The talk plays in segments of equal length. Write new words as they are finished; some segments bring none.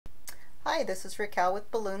Hi, this is Raquel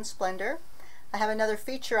with Balloon Splendor. I have another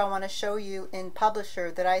feature I want to show you in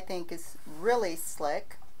Publisher that I think is really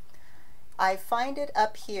slick. I find it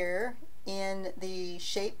up here in the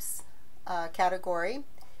Shapes category.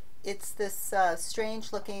 It's this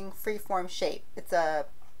strange looking freeform shape. It's a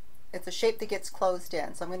shape that gets closed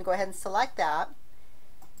in. So I'm going to go ahead and select that.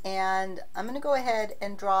 And I'm going to go ahead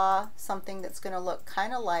and draw something that's going to look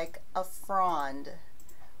kind of like a frond,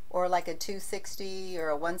 or like a 260 or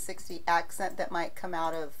a 160 accent that might come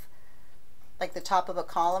out of like the top of a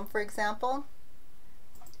column, for example.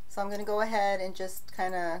 So I'm going to go ahead and just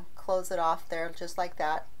kind of close it off there just like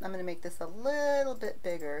that. I'm going to make this a little bit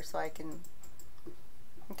bigger so I can,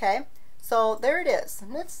 okay, so there it is.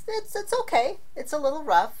 And it's okay. It's a little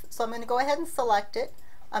rough, so I'm going to go ahead and select it.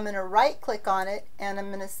 I'm going to right click on it and I'm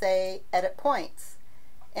going to say Edit Points.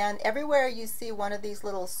 And everywhere you see one of these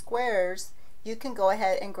little squares, you can go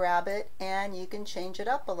ahead and grab it and you can change it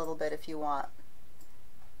up a little bit if you want.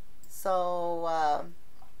 So,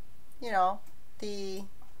 you know, the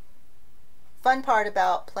fun part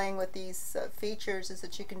about playing with these features is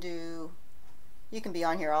that you can be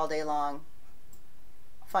on here all day long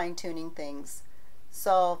fine-tuning things.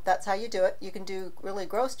 So that's how you do it. You can do really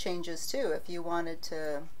gross changes too if you wanted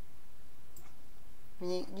to.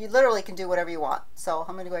 You literally can do whatever you want. So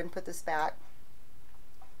I'm going to go ahead and put this back.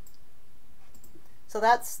 So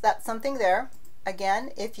that's something there.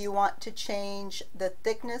 Again, if you want to change the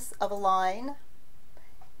thickness of a line,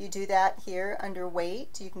 you do that here under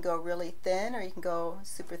weight. You can go really thin or you can go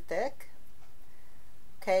super thick.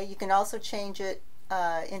 Okay, you can also change it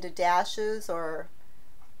into dashes or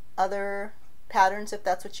other patterns if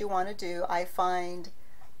that's what you want to do. I find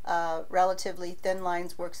relatively thin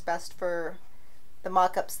lines works best for the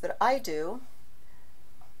mock-ups that I do.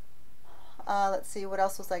 Let's see, what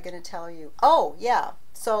else was I going to tell you? Oh, yeah.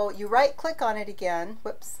 So you right click on it again.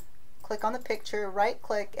 Whoops. Click on the picture, right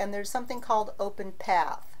click, and there's something called Open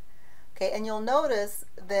Path. Okay, and you'll notice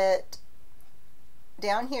that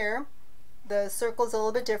down here, the circle's a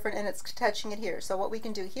little bit different and it's touching it here. So what we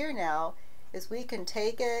can do here now is we can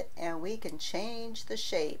take it and we can change the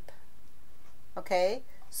shape. Okay,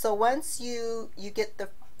 so once you get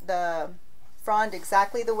the frond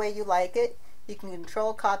exactly the way you like it, you can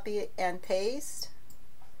Control, Copy, and Paste,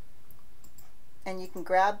 and you can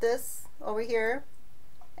grab this over here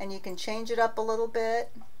and you can change it up a little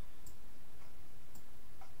bit,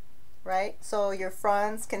 right? So your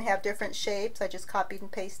fronds can have different shapes. I just copied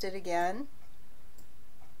and pasted again.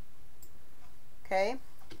 Okay,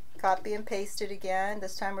 copy and paste it again.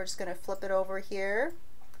 This time we're just going to flip it over here.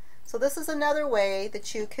 So this is another way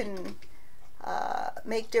that you can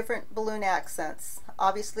make different balloon accents.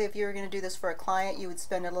 Obviously, if you were going to do this for a client, you would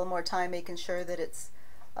spend a little more time making sure that it's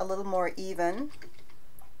a little more even.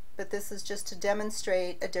 But this is just to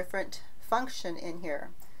demonstrate a different function in here.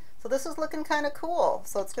 So this is looking kind of cool.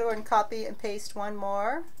 So let's go ahead and copy and paste one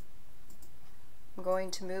more. I'm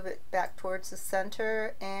going to move it back towards the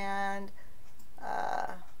center and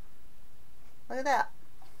look at that.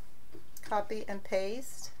 Copy and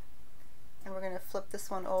paste. And we're going to flip this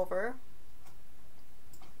one over.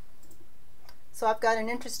 So I've got an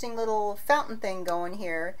interesting little fountain thing going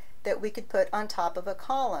here that we could put on top of a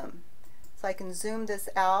column. So I can zoom this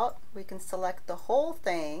out, we can select the whole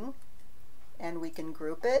thing, and we can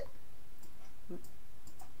group it,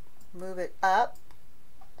 move it up,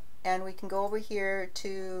 and we can go over here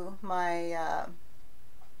to my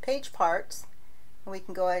page parts, and we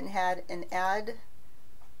can go ahead and add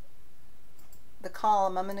the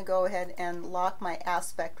column. I'm going to go ahead and lock my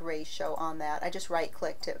aspect ratio on that. I just right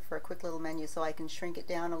clicked it for a quick little menu so I can shrink it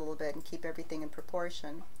down a little bit and keep everything in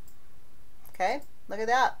proportion. Okay, look at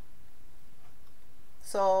that.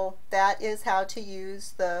 So that is how to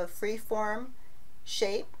use the Freeform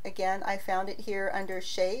Shape. Again, I found it here under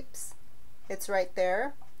Shapes. It's right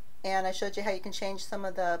there, and I showed you how you can change some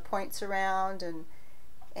of the points around and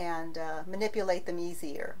manipulate them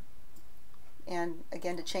easier. And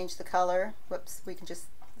again, to change the color, whoops, we can just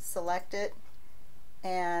select it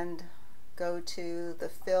and go to the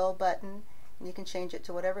fill button, and you can change it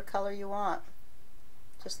to whatever color you want.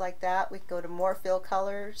 Just like that. We can go to more fill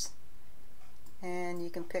colors, and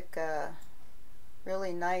you can pick a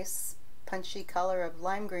really nice punchy color of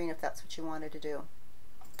lime green if that's what you wanted to do.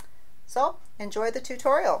 So enjoy the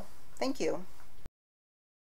tutorial. Thank you.